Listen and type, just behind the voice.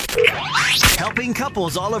Helping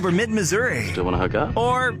couples all over mid-Missouri. Still want to hook up?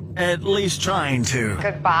 Or at least trying to.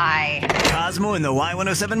 Goodbye. Cosmo and the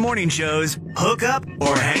Y107 Morning Show's Hook Up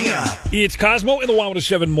or Hang Up. It's Cosmo in the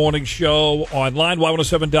Y107 Morning Show online,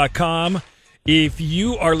 Y107.com. If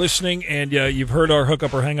you are listening and you've heard our Hook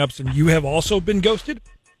Up or Hang Ups and you have also been ghosted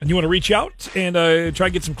and you want to reach out and try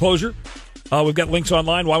and get some closure, we've got links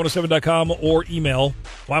online, Y107.com, or email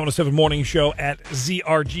Y107morningshow at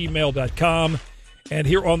zrgmail.com. And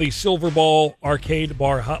here on the Silver Ball Arcade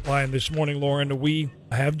Bar Hotline this morning, Lauren, we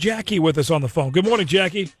have Jackie with us on the phone. Good morning,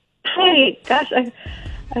 Jackie. Hey, gosh, I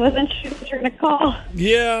wasn't sure you were going to call.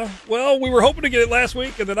 Yeah, well, we were hoping to get it last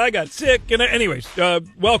week, and then I got sick. And anyways,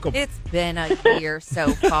 welcome. It's been a year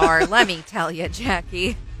so far, let me tell you,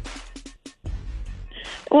 Jackie.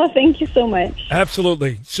 Well, thank you so much.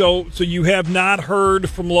 Absolutely. So you have not heard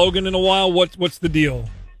from Logan in a while? What's the deal?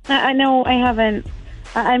 I know I haven't.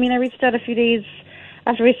 I mean, I reached out a few days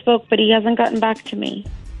after we spoke, but he hasn't gotten back to me.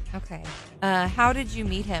 Okay. How did you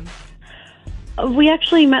meet him? We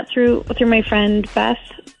actually met through my friend Beth.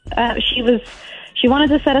 She wanted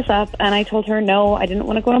to set us up, and I told her no, I didn't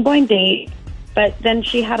want to go on a blind date. But then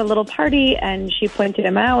she had a little party, and she pointed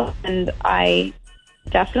him out, and I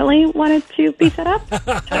definitely wanted to be set up.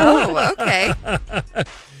 Oh, okay.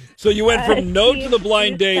 So you went from no to the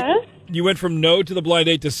blind date. Beth? You went from no to the blind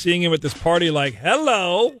date to seeing him at this party like,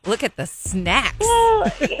 hello. Look at the snacks.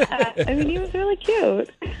 Well, yeah. I mean, he was really cute.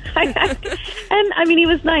 And, I mean, he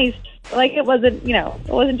was nice. Like, it wasn't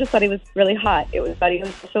just that he was really hot. It was that he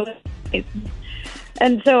was so nice.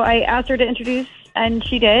 And so I asked her to introduce, and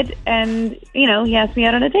she did. And, he asked me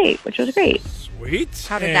out on a date, which was great. Sweet.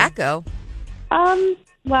 How did that go?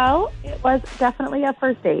 Well, it was definitely a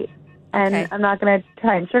first date. And Okay. I'm not going to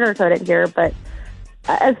try and sugarcoat it here, but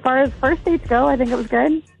as far as first dates go, I think it was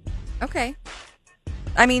good. Okay.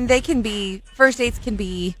 I mean, first dates can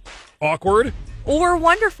be Awkward. or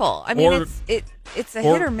wonderful. I mean, Or- it's a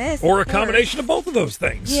hit or miss. Or a of course. combination of both of those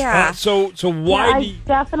things. Yeah. So why do I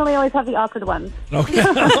definitely always have the awkward ones. Okay.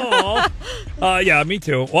 Yeah, me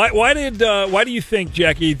too. Why do you think,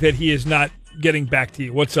 Jackie, that he is not getting back to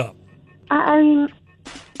you? What's up? I mean,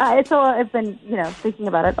 I've been, thinking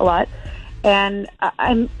about it a lot. And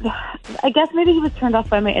I guess maybe he was turned off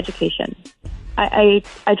by my education. I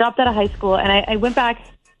dropped out of high school, and I went back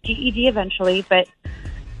GED eventually, but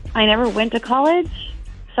I never went to college.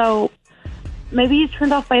 So maybe he's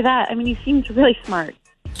turned off by that. I mean, he seems really smart.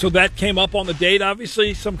 So that came up on the date,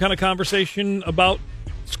 obviously, some kind of conversation about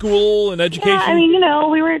school and education. Yeah, I mean,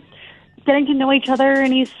 we were getting to know each other,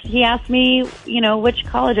 and he asked me, which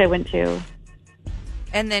college I went to.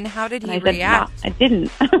 And then how did And he I said, react? no, I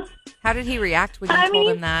didn't. How did he react when you I told mean-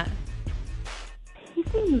 him that? He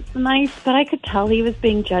seemed nice, but I could tell he was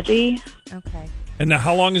being judgy. Okay. And now,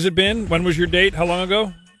 how long has it been? When was your date? How long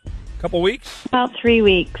ago? A couple weeks? About 3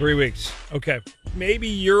 weeks. 3 weeks. Okay. Maybe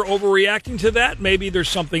you're overreacting to that. Maybe there's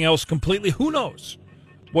something else completely. Who knows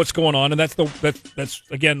what's going on? And that's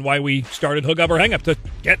again why we started Hook Up or Hang Up, to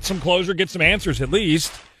get some closure, get some answers at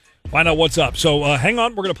least, find out what's up. So hang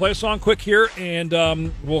on. We're going to play a song quick here, and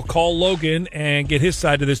we'll call Logan and get his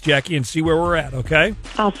side of this, Jackie, and see where we're at, okay?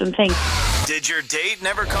 Awesome, thanks. Did your date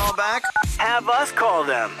never call back? Have us call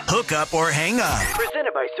them. Hook Up or Hang Up.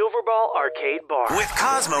 Presented by Silverball Arcade Bar. With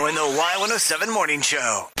Cosmo and the Y107 Morning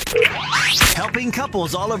Show. Helping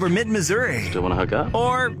couples all over mid-Missouri. Still want to hook up?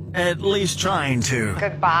 Or at least trying to.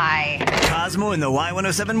 Goodbye. Cosmo and the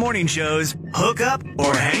Y107 Morning Show's Hook Up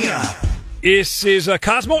or Hang Up. This is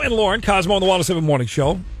Cosmo and Lauren, Cosmo on the Y107 Morning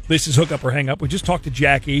Show. This is Hook Up or Hang Up. We just talked to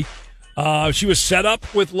Jackie. She was set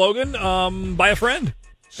up with Logan by a friend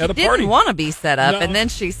at a party. Didn't want to be set up, No. and then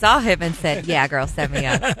she saw him and said, "Yeah, girl, set me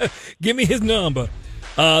up." Give me his number.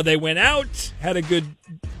 They went out, had a good,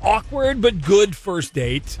 awkward but good first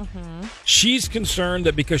date. She's concerned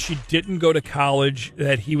that because she didn't go to college,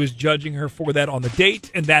 that he was judging her for that on the date,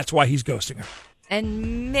 and that's why he's ghosting her.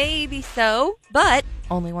 And maybe so, but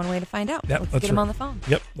only one way to find out. Yep, Let's that's get him right. on the phone.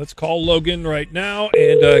 Yep, let's call Logan right now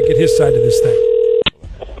and get his side of this thing.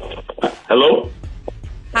 Hello?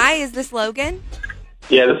 Hi, is this Logan?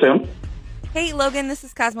 Yeah, that's him. Hey, Logan, this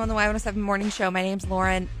is Cosmo on the Y107 Morning Show. My name's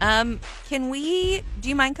Lauren. Do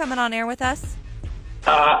you mind coming on air with us?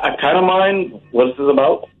 I kind of mind. What is this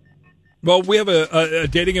about? Well, we have a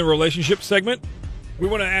dating and relationship segment. We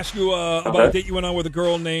want to ask you about a date you went on with a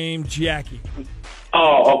girl named Jackie.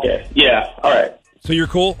 Oh, okay. Yeah, all right. So you're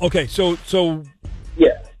cool? Okay, so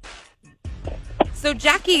Yeah. So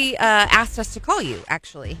Jackie asked us to call you,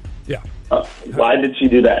 actually. yeah. Why did she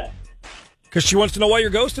do that? Because she wants to know why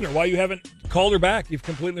you're ghosting her, why you haven't called her back. You've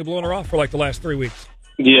completely blown her off for like the last 3 weeks.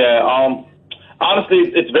 Yeah, Honestly,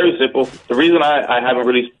 it's very simple. The reason I haven't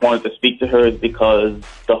really wanted to speak to her is because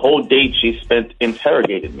the whole date she spent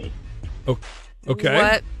interrogated me. Oh,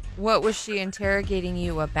 okay. What was she interrogating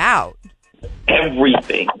you about?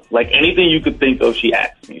 Everything. Like anything you could think of, she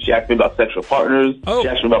asked me. She asked me about sexual partners. Oh. She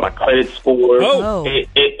asked me about my credit score. Oh.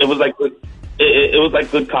 It was like it was like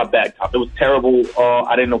good cop, bad cop. It was terrible.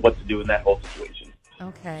 I didn't know what to do in that whole situation.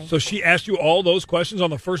 Okay. So she asked you all those questions on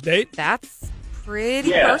the first date? That's pretty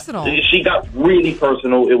Yeah, personal. she got really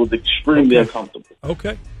personal. It was extremely uncomfortable.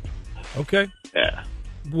 Okay. Yeah.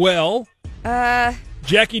 Well, Uh,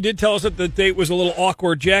 Jackie did tell us that the date was a little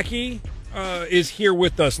awkward. Jackie is here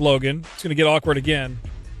with us, Logan. It's going to get awkward again.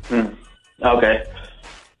 Okay.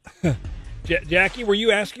 Jackie, were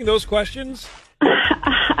you asking those questions?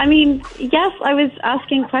 I mean, yes, I was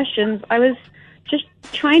asking questions. I was just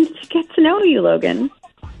trying to get to know you, Logan.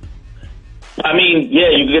 I mean, yeah,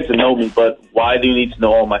 you can get to know me, but why do you need to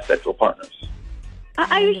know all my sexual partners?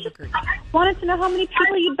 I was just wanted to know how many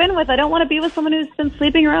people you've been with. I don't want to be with someone who's been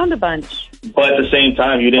sleeping around a bunch. But at the same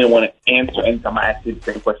time, you didn't want to answer anytime I asked you the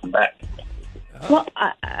same question back. Well,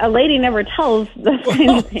 a lady never tells those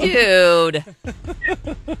kinds of things. dude.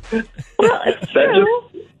 Well, it's true.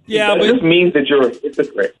 Yeah, That just means that you're a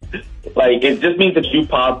hypocrite. Like, it just means that you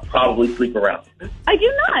probably sleep around. I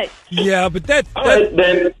do not. Yeah, but All right,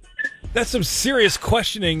 then. that's some serious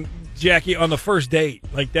questioning, Jackie, on the first date.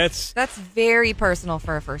 Like, that's very personal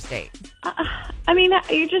for a first date. I mean,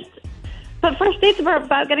 you just. But first dates are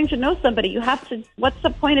about getting to know somebody. You have to. What's the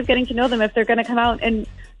point of getting to know them if they're going to come out and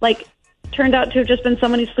turned out to have just been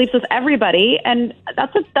someone who sleeps with everybody? And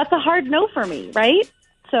that's a hard no for me, right?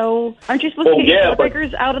 So aren't you supposed to get your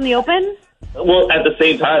figures out in the open? Well, at the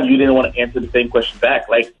same time, you didn't want to answer the same question back.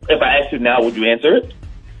 Like, if I asked you now, would you answer it?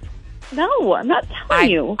 No, I'm not telling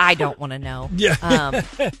you. I don't want to know. Yeah.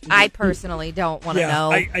 I personally don't want to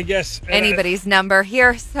know I guess anybody's number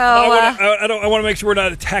here. So I want to make sure we're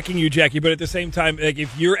not attacking you, Jackie. But at the same time, like,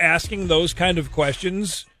 if you're asking those kind of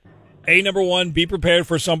questions, number one, be prepared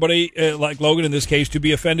for somebody like Logan in this case to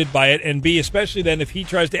be offended by it, and B, especially then if he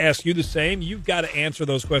tries to ask you the same, you've got to answer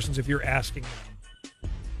those questions if you're asking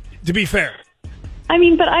them. To be fair. I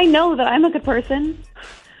mean, but I know that I'm a good person.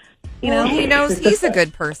 You know, he knows he's a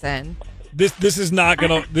good person. This is not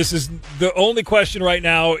gonna. This is the only question right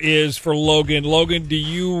now is for Logan. Logan, do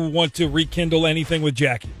you want to rekindle anything with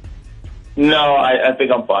Jackie? No, I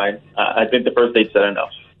think I'm fine. I think the first date said enough.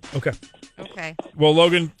 Okay. Well,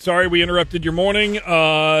 Logan, sorry we interrupted your morning.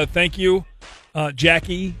 Thank you,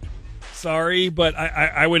 Jackie. Sorry, but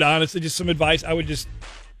I would honestly, just some advice. I would just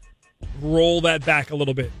roll that back a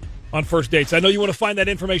little bit on first dates. I know you want to find that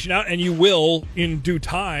information out, and you will in due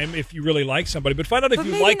time if you really like somebody. But find out if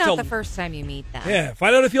you maybe like not to. the first time you meet them. Yeah,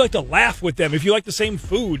 find out if you like to laugh with them, if you like the same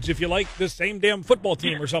foods, if you like the same damn football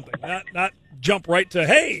team or something. Not jump right to,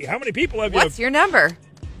 hey, how many people have you? What's your number?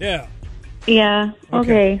 Yeah. Yeah.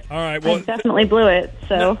 Okay. All right. Well, I definitely blew it.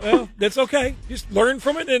 So. Well, that's okay. Just learn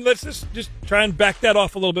from it, and let's just try and back that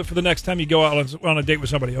off a little bit for the next time you go out on a date with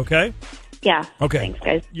somebody. Okay. Yeah. Okay. Thanks,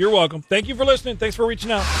 guys. You're welcome. Thank you for listening. Thanks for reaching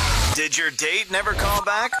out. Did your date never call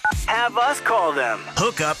back? Have us call them.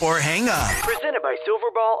 Hook up or hang up Presented by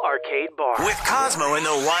Silverball Arcade Bar. with Cosmo in the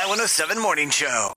Y107 Morning Show.